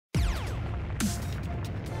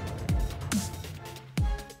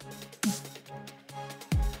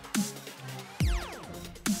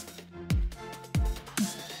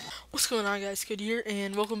What's going on, guys? Good here,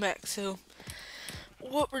 and welcome back. So,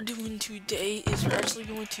 what we're doing today is we're actually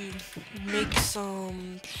going to make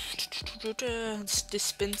some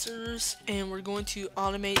dispensers, and we're going to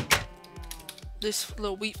automate this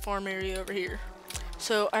little wheat farm area over here.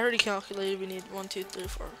 So, I already calculated we need 1, 2, 3,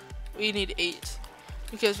 4. We need 8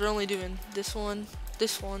 because we're only doing this one,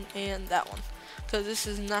 and that one. Because this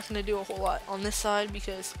is not going to do a whole lot on this side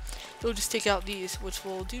because it'll just take out these, which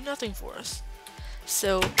will do nothing for us.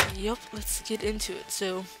 So, yep, let's get into it.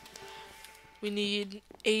 So, we need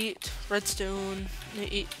 8 redstone,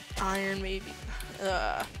 8 iron maybe.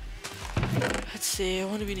 Let's see,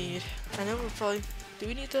 what do we need? I know we're probably, do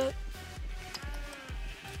we need that?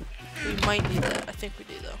 We might need that, I think we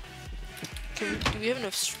do though. Do we have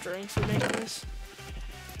enough string for making this?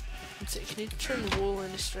 Let's see, can you turn wool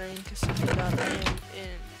into string? Because if not, I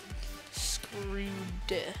am screwed.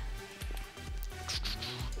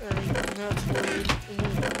 That's weird.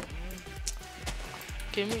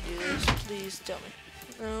 Can we do this? Please tell me.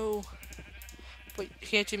 No. Wait,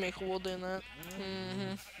 can't you make wool doing that?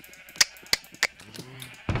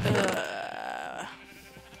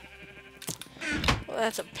 Well,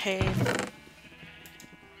 that's a pain.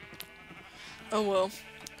 Oh well.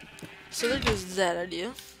 So there goes that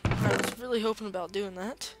idea. I was really hoping about doing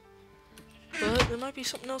that. But there might be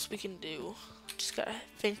something else we can do. Just gotta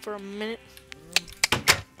think for a minute.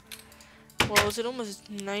 Well, is it almost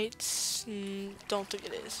night? Don't think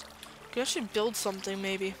it is. We can actually build something,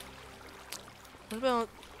 maybe. What about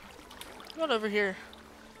over here?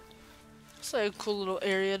 It's like a cool little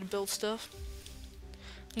area to build stuff.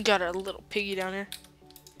 We got our little piggy down here.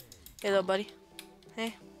 Hey, little buddy.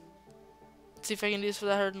 Hey. Let's see if I can do this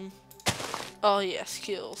without hurting him. Oh, yeah,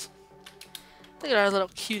 skills. Look at our little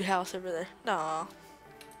cute house over there. Aww.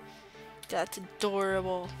 That's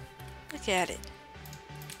adorable. Look at it.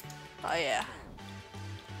 Oh yeah.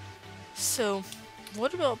 So,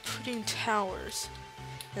 what about putting towers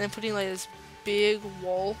and then putting like this big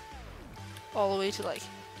wall all the way to like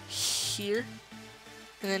here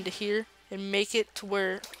and then to here and make it to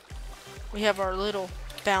where we have our little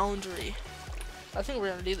boundary. I think we're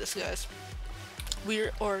gonna do this, guys. We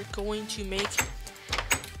are going to make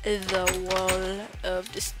the wall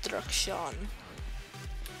of destruction.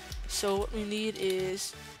 So what we need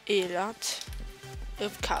is a lot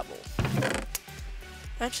of cobble.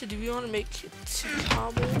 Actually, do we want to make 2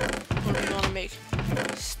 cobble or do we want to make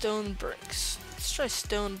stone bricks? Let's try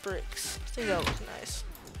stone bricks. I think that'll look nice.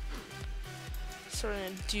 So we're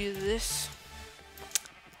gonna do this.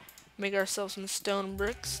 Make ourselves some stone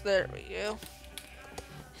bricks. There we go.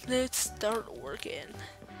 Let's start working.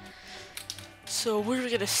 So where are we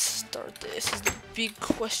gonna start this is the big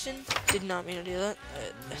question. Did not mean to do that.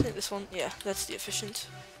 I think this one, yeah, that's the efficient.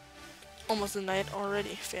 Almost the night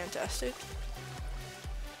already. Fantastic.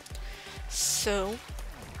 So,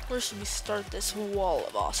 where should we start this wall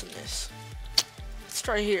of awesomeness? Let's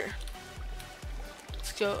try here.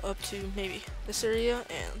 Let's go up to maybe this area,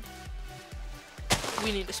 and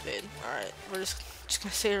we need a spade. Alright, we're just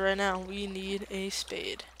gonna say it right now. We need a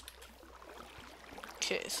spade.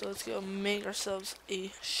 Okay, so let's go make ourselves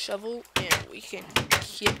a shovel, and we can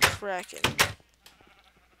get cracking.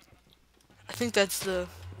 I think that's the,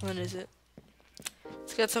 what is it?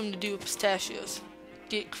 It's got something to do with pistachios.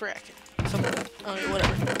 Get cracking. Something like that. Okay,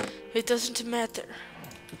 whatever. It doesn't matter.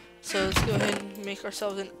 So let's go ahead and make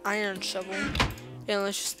ourselves an iron shovel. And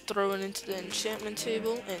let's just throw it into the enchantment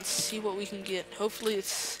table and see what we can get. Hopefully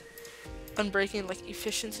it's unbreaking, like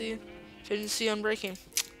efficiency. Efficiency unbreaking.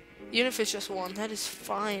 Even if it's just 1, that is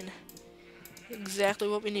fine. Exactly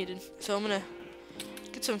what we needed. So I'm gonna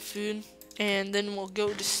get some food and then we'll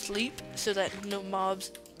go to sleep so that no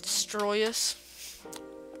mobs destroy us.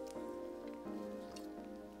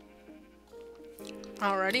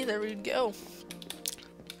 Alrighty, there we go.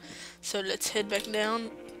 So let's head back down.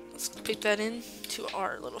 Let's pick that in to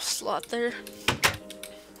our little slot there.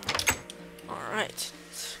 Alright,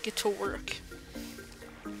 let's get to work.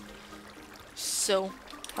 So,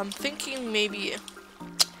 I'm thinking maybe,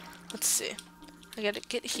 let's see. I gotta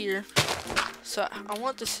get here. So I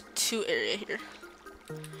want this 2 area here.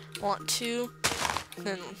 I want 2,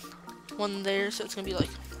 then 1 there, so it's gonna be like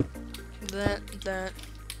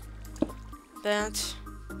that,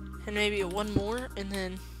 and maybe 1 more, and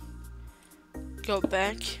then go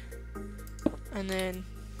back, and then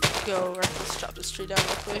go, let's chop this tree down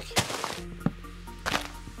real quick.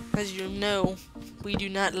 As you know, we do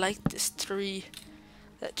not like this tree.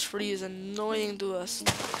 That tree is annoying to us.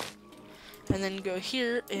 And then go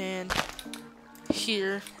here, and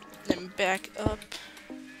here, then back up,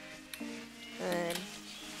 and then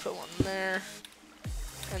put 1 there,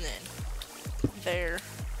 and then there,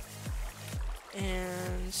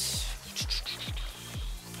 And let's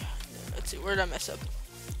see, where did I mess up?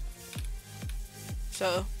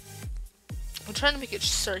 So I'm trying to make it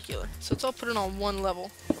circular, so let's all put it on one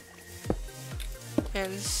level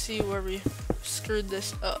and see where we screwed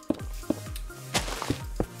this up.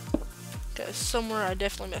 Okay, somewhere I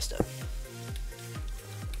definitely messed up.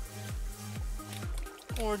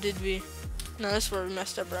 Or did we? No, this is where we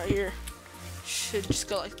messed up right here. Should just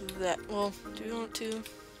go like that. Well, do we want to?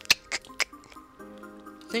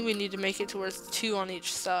 I think we need to make it to where it's 2 on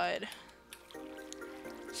each side.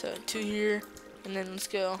 So 2 here, and then let's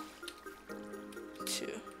go to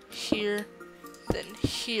here, then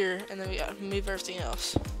here, and then we gotta move everything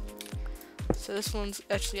else. So this one's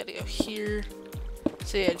actually gotta go here.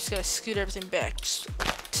 So yeah, just gotta scoot everything back just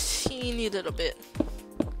a teeny little bit.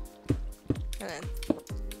 And then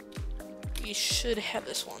you should have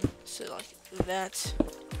this one. So like that.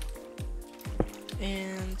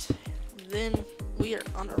 And then we are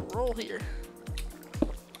on a roll here.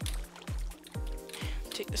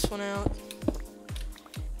 Take this one out.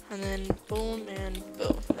 And then boom and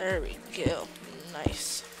boom. There we go.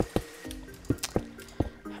 Nice.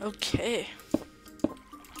 Okay.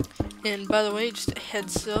 And by the way, just a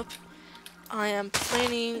heads up, I am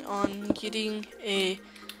planning on getting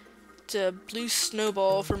the blue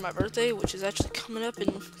snowball for my birthday, which is actually coming up in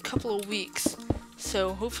a couple of weeks.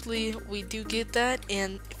 So hopefully we do get that,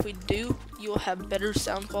 and if we do, you will have better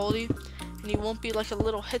sound quality, and you won't be like a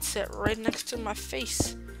little headset right next to my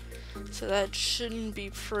face. So that shouldn't be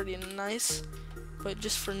pretty nice, but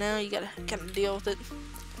just for now, you gotta kind of deal with it.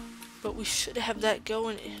 But we should have that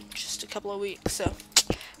going in just a couple of weeks, so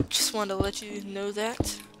just wanted to let you know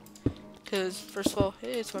that. Because first of all,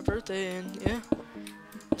 hey, it's my birthday, and yeah.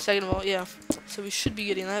 Second of all, yeah. So we should be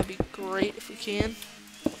getting that. It'd be great if we can.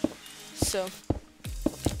 So,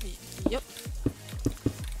 yep.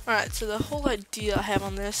 Alright, so the whole idea I have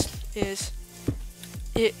on this is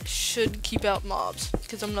it should keep out mobs,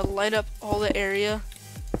 because I'm going to light up all the area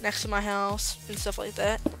next to my house and stuff like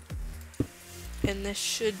that, and this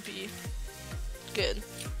should be good.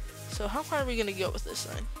 So how far are we going to go with this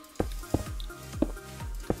thing?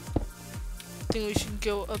 I think we should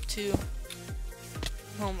go up to,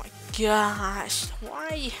 oh my gosh,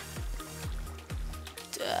 why?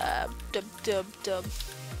 Dub.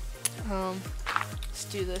 Let's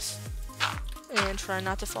do this and try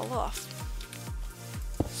not to fall off.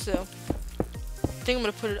 So I think I'm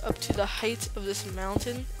gonna put it up to the height of this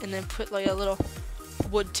mountain and then put like a little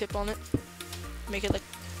wood tip on it. Make it like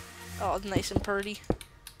all nice and pretty.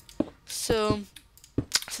 So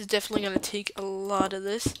this is definitely gonna take a lot of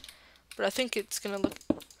this, but I think it's gonna look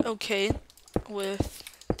okay with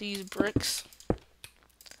these bricks.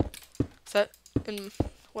 And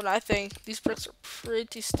what I think, these bricks are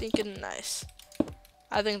pretty stinking nice.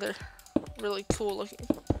 I think they're really cool looking.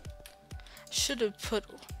 Should have put,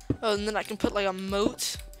 oh, and then I can put like a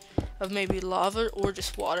moat of maybe lava or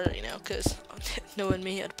just water, you know, because knowing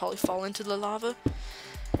me, I'd probably fall into the lava.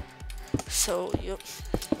 So, yep.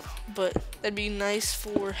 But that'd be nice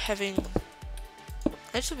for having.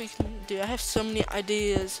 Actually, we can do. I have so many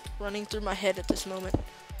ideas running through my head at this moment.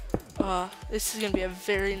 This is gonna be a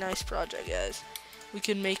very nice project, guys. We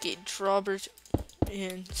can make a drawbridge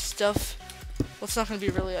and stuff. Well, it's not gonna be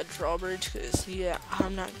really a drawbridge because, yeah,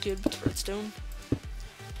 I'm not good with redstone.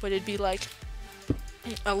 But it'd be like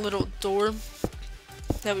a little door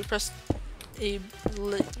that we press a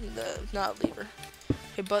not lever,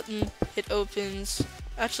 a button. It opens.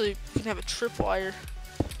 Actually, we can have a tripwire,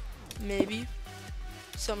 maybe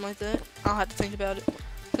something like that. I'll have to think about it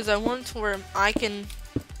because I want it to where I can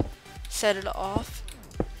set it off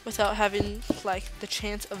without having like the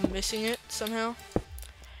chance of missing it somehow,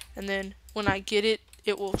 and then when I get it,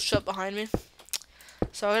 it will shut behind me.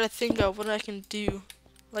 So I gotta think of what I can do.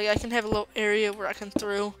 Like I can have a little area where I can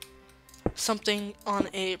throw something on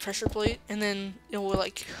a pressure plate and then it will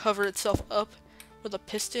like cover itself up with a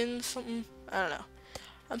piston, something. I don't know.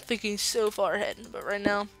 I'm thinking so far ahead, but right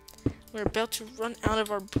now we're about to run out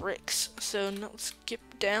of our bricks. So now let's skip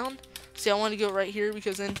down. See, I want to go right here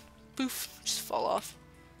because then poof, just fall off.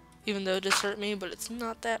 Even though it just hurt me, but it's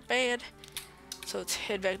not that bad. So let's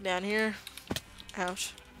head back down here.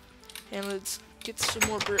 Ouch. And let's get some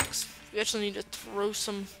more bricks. We actually need to throw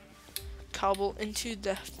some cobble into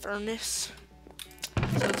the furnace.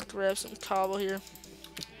 So let's grab some cobble here.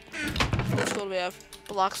 Which what do we have?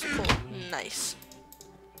 Blocks of coal. Nice.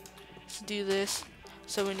 Let's do this.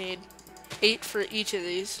 So we need 8 for each of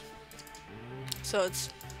these. So let's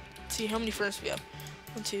see how many furnaces we have.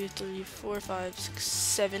 1, 2, 3, 4, 5, 6,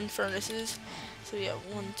 7 furnaces. So we have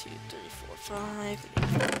 1, 2, 3, 4,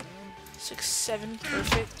 5, 6, 7.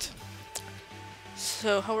 Perfect.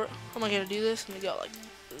 So how am I gonna do this? I'm gonna go like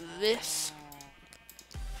this,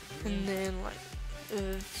 and then like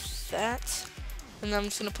that, and then I'm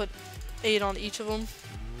just gonna put 8 on each of them,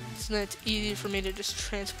 so then it's easy for me to just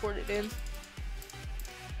transport it in.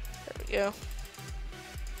 There we go.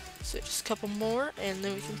 So just a couple more, and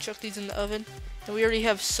then we can chuck these in the oven. And we already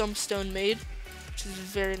have some stone made, which is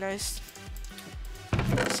very nice.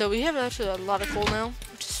 So we have actually a lot of coal now,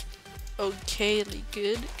 which is okayly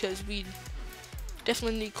good, because we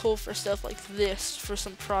definitely need coal for stuff like this, for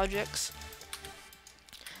some projects.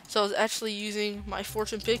 So I was actually using my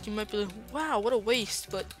fortune pick. You might be like, wow, what a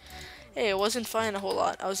waste, but hey, it wasn't finding a whole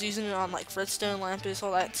lot. I was using it on like redstone, lapis,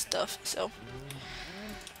 all that stuff. So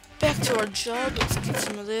back to our job. Let's get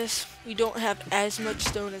some of this. We don't have as much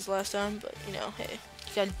stone as last time, but you know, hey,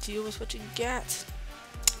 you gotta deal with what you got.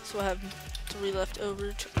 So I have 3 left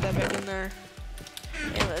over. Chuck that back in there,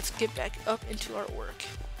 and let's get back up into our work.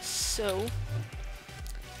 So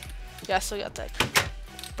yeah, I still got that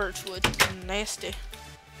birch wood. Nasty.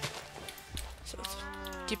 So let's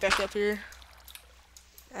get back up here.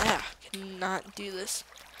 Cannot do this.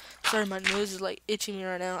 Sorry, my nose is like itching me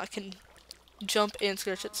right now. I can jump and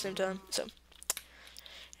scratch at the same time. So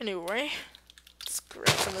anyway, let's grab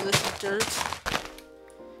some of this dirt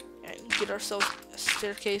and get ourselves a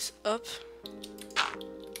staircase up.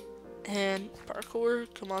 And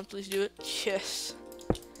parkour, come on, please do it. Yes.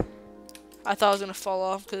 I thought I was gonna fall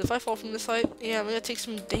off, because if I fall from this height, yeah, I'm gonna take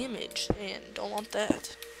some damage, and don't want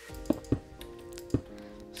that.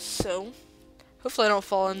 So hopefully I don't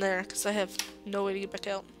fall in there, because I have no way to get back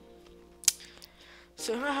out.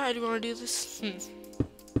 So how do you want to do this?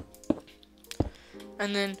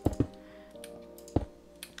 And then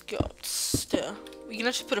we can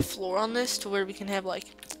actually put a floor on this to where we can have like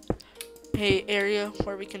a area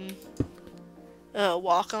where we can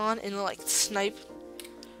walk on and like snipe.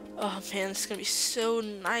 Oh man, this is gonna be so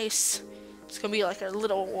nice. It's gonna be like our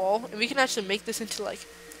little wall, and we can actually make this into like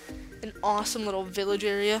an awesome little village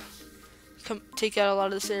area. Take out a lot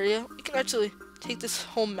of this area. We can actually take this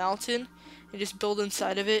whole mountain and just build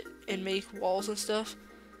inside of it and make walls and stuff.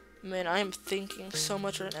 Man, I am thinking so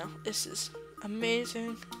much right now. This is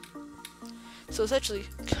amazing. So let's actually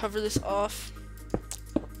cover this off.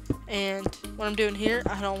 And what I'm doing here,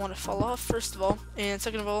 I don't want to fall off, first of all. And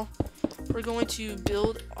second of all, we're going to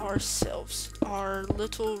build ourselves our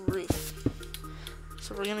little roof.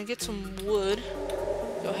 So we're going to get some wood.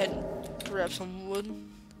 Go ahead and grab some wood.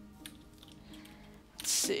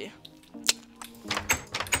 Let's see.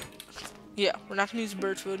 Yeah, we're not going to use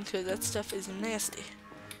birchwood because that stuff is nasty.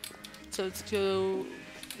 So let's go.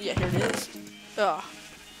 Yeah, here it is.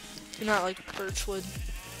 Do not like birchwood.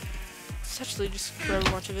 Let's actually just grab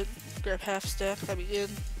a bunch of it. Grab half stack, that'd be good.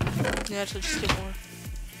 Yeah, actually just get more.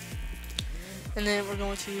 And then we're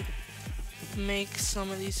going to make some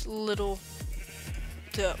of these little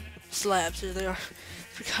slabs. There they are.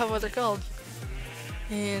 Forgot what they're called.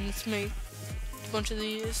 And let's make a bunch of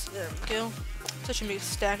these. There we go. Let's actually make a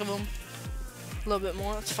stack of them. A little bit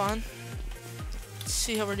more, that's fine. Let's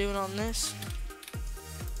see how we're doing on this.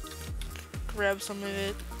 Grab some of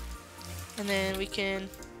it. And then we can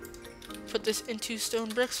put this into stone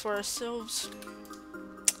bricks for ourselves.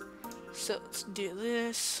 So let's do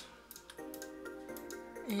this.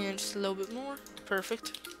 And just a little bit more.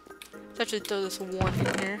 Perfect. Let's actually throw this one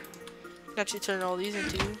in here. You can actually turn all these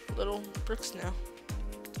into little bricks now.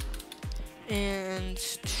 And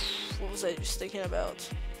what was I just thinking about?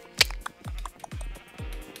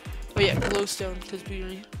 Oh yeah, glowstone, because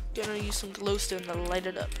we're gonna use some glowstone to light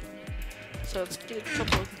it up. So let's get a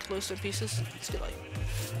couple of glowstone pieces. Let's get like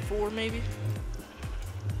 4 maybe.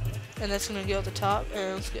 And that's gonna go at the top,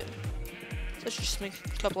 and that's good. So let's just make a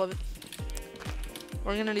couple of it.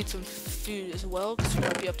 We're gonna need some food as well, because we're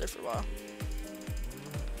gonna be up there for a while.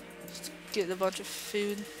 Let's get a bunch of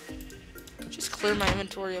food. Just clear my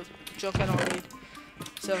inventory of junk I don't need.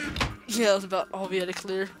 So yeah, that was about all we had to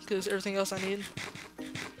clear, because everything else I need.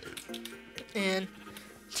 And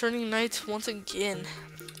turning night once again.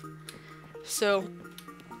 So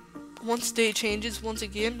once day changes once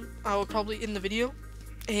again, I will probably end the video,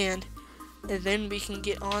 and then we can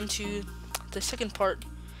get on to the second part.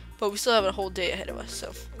 But we still have a whole day ahead of us,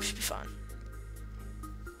 so we should be fine.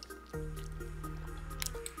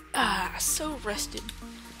 So rested.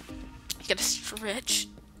 Gotta stretch.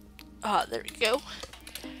 There we go.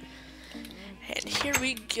 And here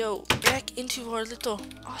we go, back into our little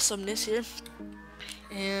awesomeness here.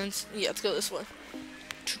 And yeah, let's go this way.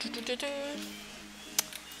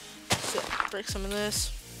 So, break some of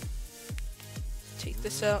this. Take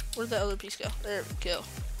this out. Where'd that other piece go? There we go.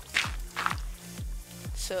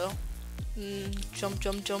 So, jump,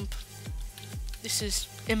 jump, jump. This is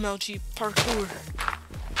MLG parkour.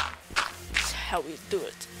 That's how we do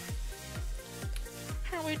it.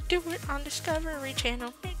 How we do it on Discovery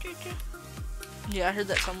Channel. Yeah, I heard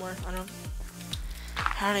that somewhere. I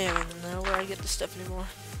don't even know where I get this stuff anymore.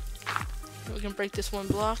 We can break this one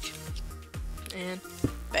block, and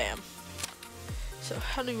bam. So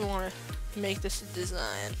how do we want to make this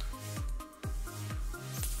design? I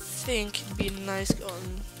think it'd be nice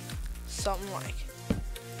going something like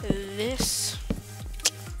this,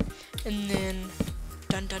 and then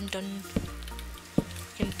dun dun dun. We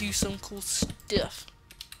can do some cool stuff.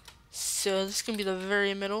 So this can be the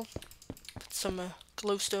very middle. Put some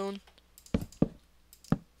glowstone,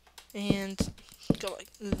 and go like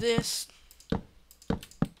this.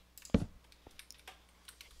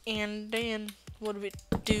 And then what do we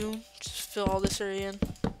do? Just fill all this area in.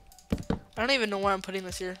 I don't even know why I'm putting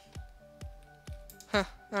this here. Huh,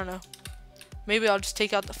 I don't know. Maybe I'll just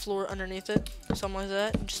take out the floor underneath it, something like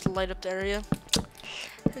that, and just light up the area.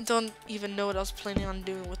 I don't even know what I was planning on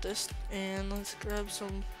doing with this. And let's grab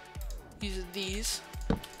some, use these.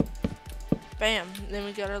 Bam, then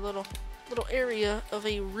we got our little area of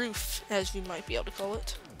a roof, as we might be able to call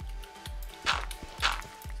it.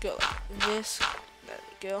 Go like this. There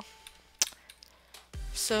we go.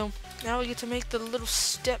 So now we get to make the little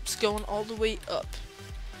steps going all the way up.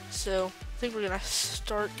 So I think we're gonna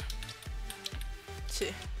start. Let's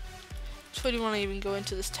see. Which way do you want to even go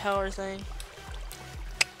into this tower thing?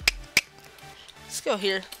 Let's go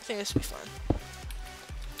here. I think this will be fun.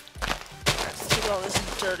 Let's take all this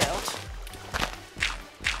dirt out.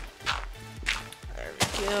 There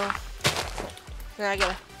we go. Now I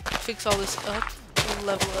gotta fix all this up,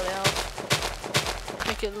 level it out,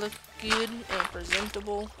 make it look good and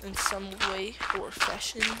presentable in some way or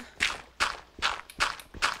fashion.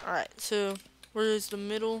 Alright, so where is the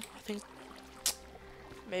middle? I think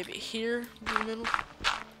maybe here in the middle.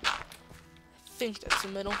 I think that's the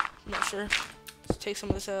middle. I'm not sure. Let's take some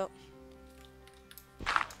of this out.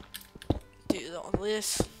 Do all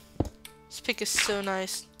this. This pick is so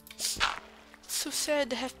nice. It's so sad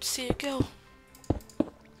to have to see it go.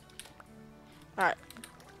 Alright.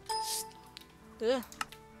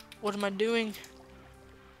 What am I doing?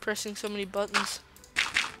 Pressing so many buttons.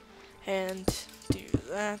 And do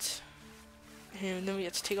that. And then we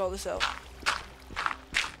have to take all this out.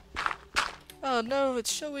 Oh no,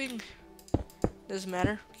 it's showing. Doesn't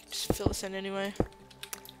matter. Just fill this in anyway.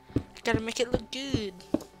 I gotta make it look good.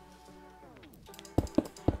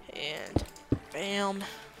 And bam.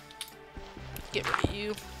 Get rid of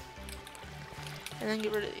you. And then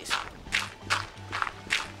get rid of these.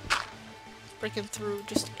 Breaking through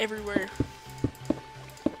just everywhere.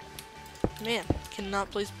 Man,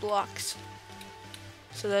 cannot place blocks.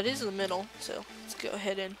 So that is the middle. So let's go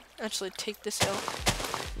ahead and actually take this out.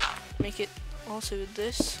 Make it also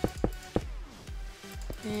this.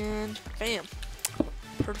 And bam.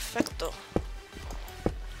 Perfecto.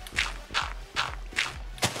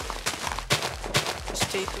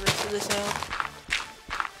 Just take the rest of this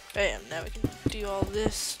out. Bam. Now we can do all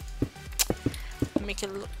this. Make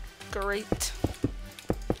it look great.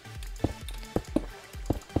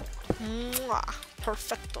 Mwah.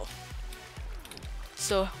 Perfecto.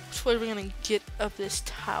 So, which way are we gonna get up this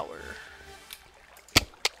tower?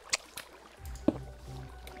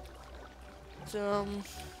 So, I'm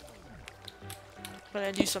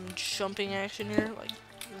gonna do some jumping action here, like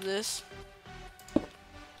this.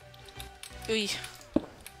 Ooh.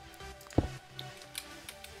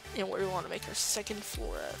 And where do we want to make our second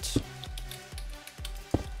floor at?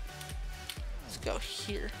 Let's go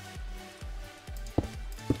here.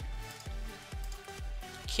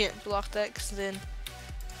 Can't block that because then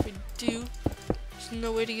if we do, there's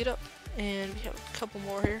no way to get up. And we have a couple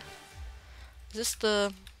more here. Is this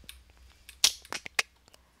the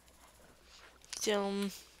I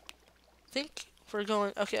think we're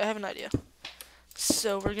going, okay, I have an idea.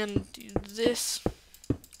 So we're gonna do this,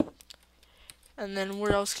 and then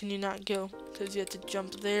where else can you not go? Because you have to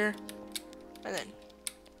jump there, and then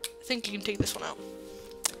I think you can take this one out.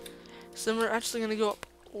 So then we're actually gonna go up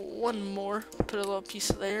one more, put a little piece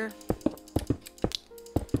there.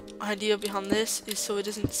 Idea behind this is so it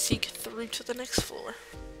doesn't seek through to the next floor.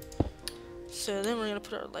 So then we're gonna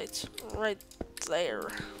put our lights right there.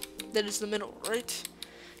 That is the middle, right?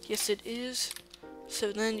 Yes, it is.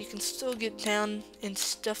 So then you can still get down and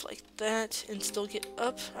stuff like that, and still get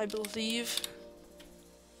up, I believe.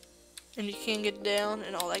 And you can get down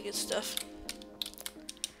and all that good stuff.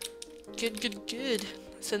 Good, good, good.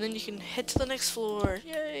 So then you can head to the next floor.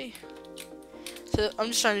 Yay! So I'm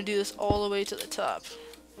just trying to do this all the way to the top,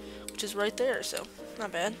 which is right there, so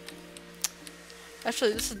not bad.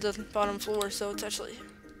 Actually, this is the bottom floor, so it's actually...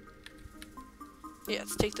 Yeah,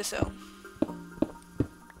 let's take this out.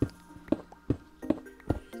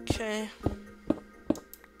 Okay.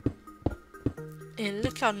 And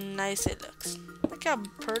look how nice it looks. Look how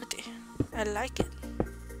pretty. I like it.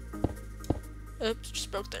 Oops,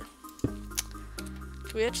 just broke there.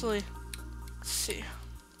 Can we actually... Let's see.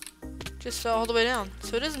 Just fell all the way down.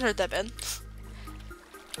 So it doesn't hurt that bad.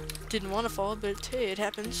 Didn't want to fall, but hey, it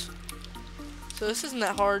happens. So this isn't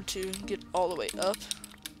that hard to get all the way up.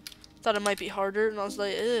 Thought it might be harder, and I was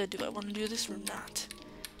like, do I want to do this or not?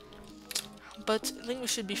 But I think we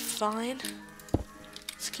should be fine.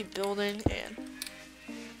 Let's keep building, and...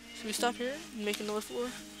 Should we stop here and make another floor?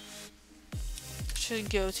 Should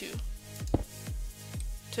go to...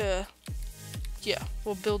 Yeah,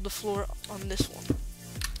 we'll build the floor on this one.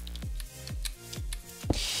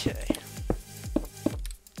 Okay.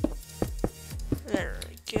 There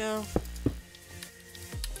we go.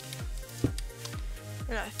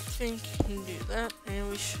 And I think you can do that, and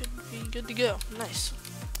we should be good to go. Nice.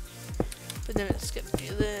 But then it's gonna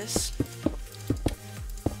do this.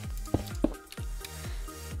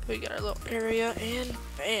 We got our little area, and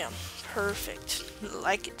bam, perfect.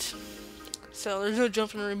 Like it. So there's no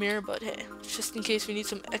jumping room here, but hey, just in case we need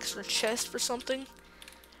some extra chest for something.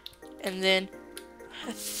 And then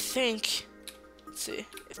I think, let's see,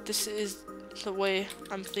 if this is the way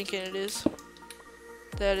I'm thinking it is,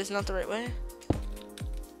 that is not the right way.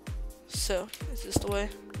 So, is this the way?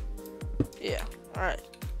 Yeah, alright.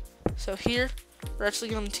 So here, we're actually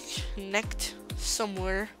going to connect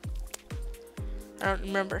somewhere. I don't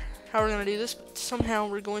remember how we're going to do this, but somehow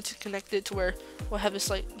we're going to connect it to where we'll have this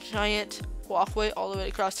like giant walkway all the way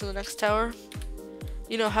across to the next tower.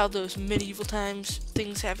 You know how those medieval times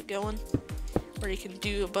things have it going? Where you can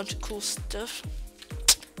do a bunch of cool stuff.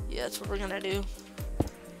 Yeah, that's what we're going to do.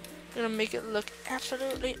 We're going to make it look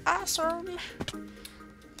absolutely awesome.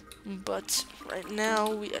 But right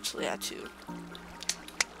now, we actually have to...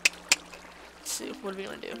 Let's see, what are we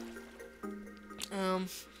going to do?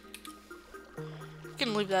 We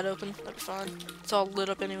can leave that open, that'd be fine. It's all lit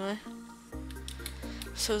up anyway.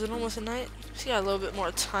 So is it almost a night? So got a little bit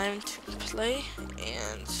more time to play,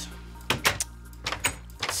 and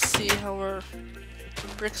let's see how our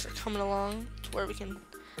bricks are coming along to where we can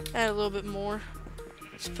add a little bit more.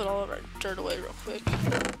 Let's put all of our dirt away real quick.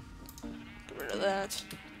 Get rid of that.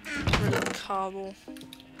 Get rid of the cobble.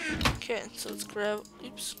 Okay, so let's grab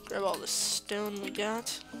all the stone we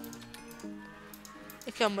got.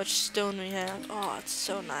 Look how much stone we have. Oh, it's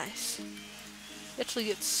so nice. You actually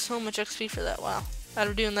get so much XP for that. Wow. Out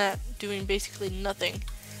of doing basically nothing.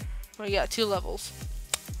 We got 2 levels.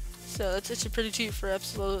 So that's actually pretty cheap for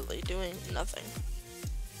absolutely doing nothing.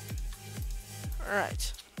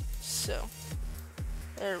 Alright. So,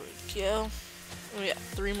 there we go. And we got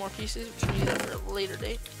 3 more pieces. We can use that for a later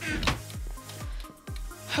date.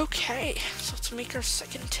 Okay, so let's make our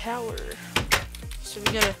second tower. So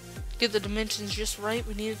we gotta get the dimensions just right.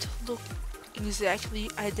 We need it to look exactly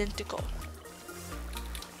identical.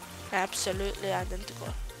 Absolutely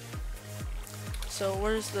identical. So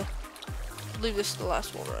where's the... I believe this is the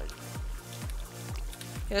last wall, right?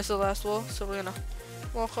 Yeah, this is the last wall. So we're gonna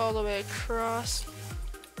walk all the way across.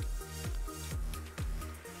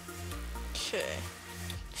 Okay.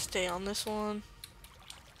 Stay on this one.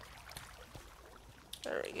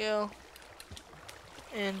 There we go.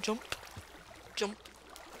 And jump. Jump.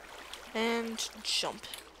 And jump.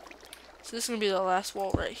 So this is gonna be the last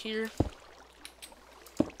wall right here.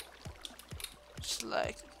 Just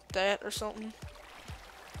like that or something.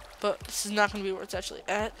 But this is not gonna be where it's actually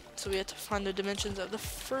at. So we have to find the dimensions of the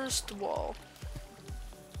first wall.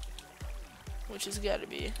 Which has gotta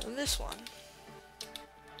be this one.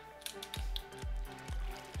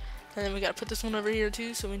 And then we gotta put this one over here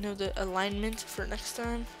too, so we know the alignment for next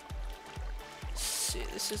time. Let's see,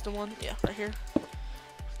 this is the one, yeah, right here.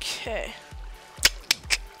 Okay.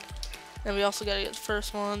 Then we also gotta get the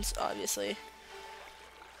first ones, obviously.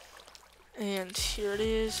 And here it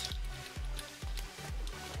is.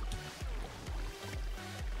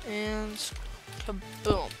 And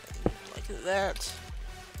kaboom. Like that.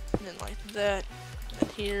 And then like that.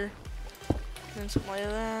 And here. And then something like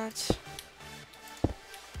that.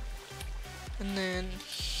 And then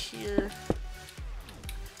here,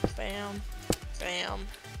 bam, bam,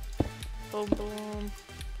 boom, boom,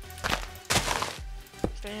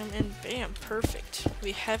 bam, and bam, perfect.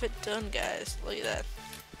 We have it done, guys. Look at that.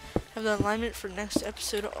 Have the alignment for next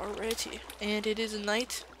episode already. And it is a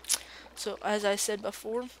night. So, as I said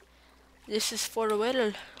before, this is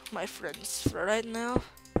farewell, my friends. For right now,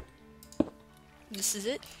 this is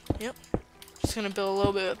it. Yep. Just gonna build a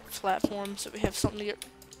little bit of platform so we have something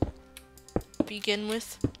to begin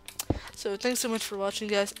with. So thanks so much for watching,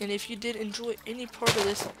 guys, and if you did enjoy any part of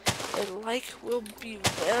this, a like will be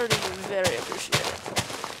very, very appreciated.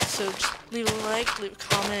 So just leave a like, leave a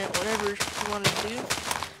comment, whatever you want to do.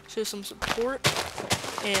 Show some support,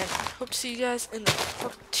 and hope to see you guys in the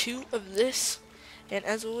part 2 of this. And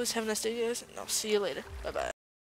as always, have a nice day, guys, and I'll see you later. Bye-bye.